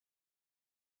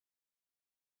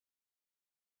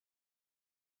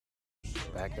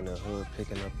Back in the hood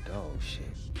picking up dog shit.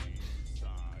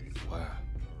 Wow.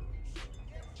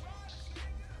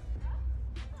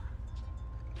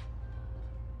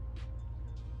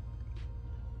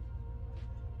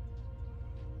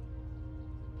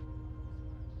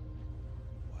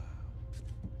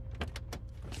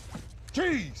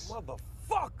 Keys!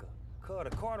 Motherfucker! Cuz,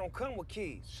 the car don't come with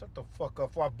keys. Shut the fuck up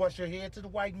before I bust your head to the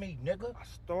white meat, nigga. I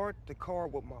start the car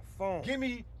with my phone. Give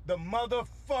me the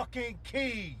motherfucking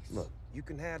keys. Look, you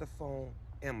can have the phone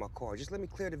and my car. Just let me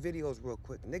clear the videos real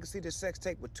quick. The nigga see this sex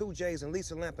tape with 2 J's and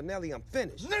Lisa Lampanelli, I'm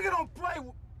finished. Nigga don't play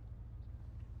with...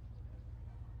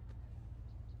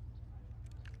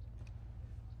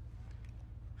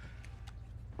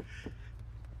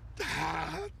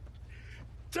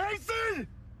 Jason!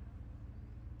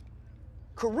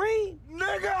 Kareem?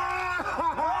 Nigga!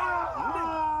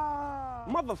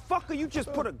 Motherfucker, you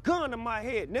just put a gun to my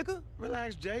head, nigga.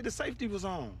 Relax, Jay. The safety was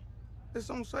on. It's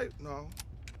on safety. No,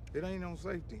 it ain't on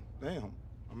safety. Damn.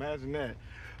 Imagine that.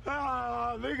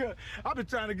 Ah, nigga, I've been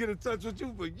trying to get in touch with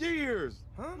you for years.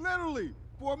 Huh? Literally,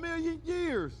 for 1,000,000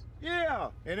 years. Yeah.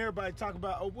 And everybody talk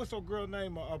about, oh, what's her girl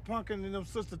name? Pumpkin and them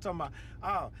sisters talking about,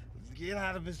 oh, get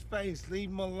out of his face, leave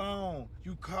him alone.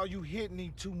 You hitting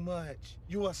him too much.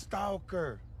 You a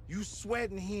stalker. You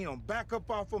sweating him, back up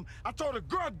off him. I told her,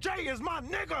 girl, Jay is my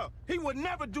nigga. He would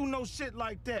never do no shit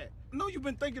like that. I know you've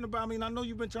been thinking about me, and I know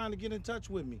you've been trying to get in touch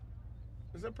with me.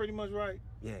 Is that pretty much right?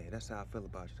 Yeah, that's how I feel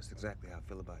about you. That's exactly how I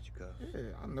feel about you, cuz.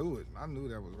 Yeah, I knew it. I knew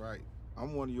that was right.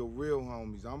 I'm one of your real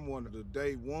homies. I'm one of the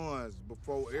day ones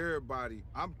before everybody.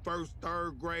 I'm first,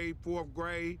 third grade, fourth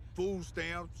grade, food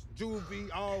stamps, juvie,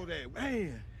 all that.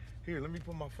 Man, here, let me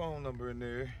put my phone number in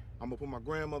there. I'm gonna put my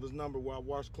grandmother's number where I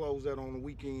wash clothes at on the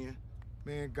weekend.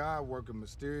 Man, God working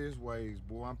mysterious ways,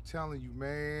 boy. I'm telling you,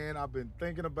 man, I've been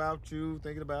thinking about you,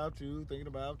 thinking about you, thinking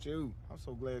about you. I'm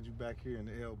so glad you back here in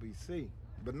the LBC.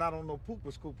 But not on no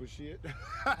pooper scooper shit.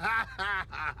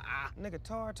 Nigga,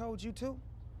 Tar told you too?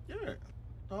 Yeah.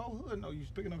 The whole hood know you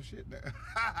picking up shit now.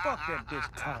 Fuck that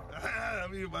bitch Tar. I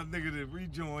mean, my nigga that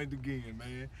rejoined again,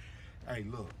 man. Hey,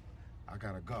 look, I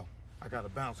gotta go. I gotta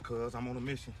bounce, cuz I'm on a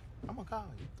mission. I'm gonna call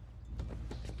you.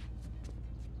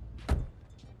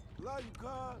 Love you,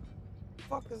 cuz.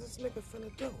 Fuck is this nigga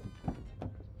finna do?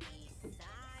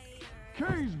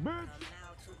 Keys, bitch.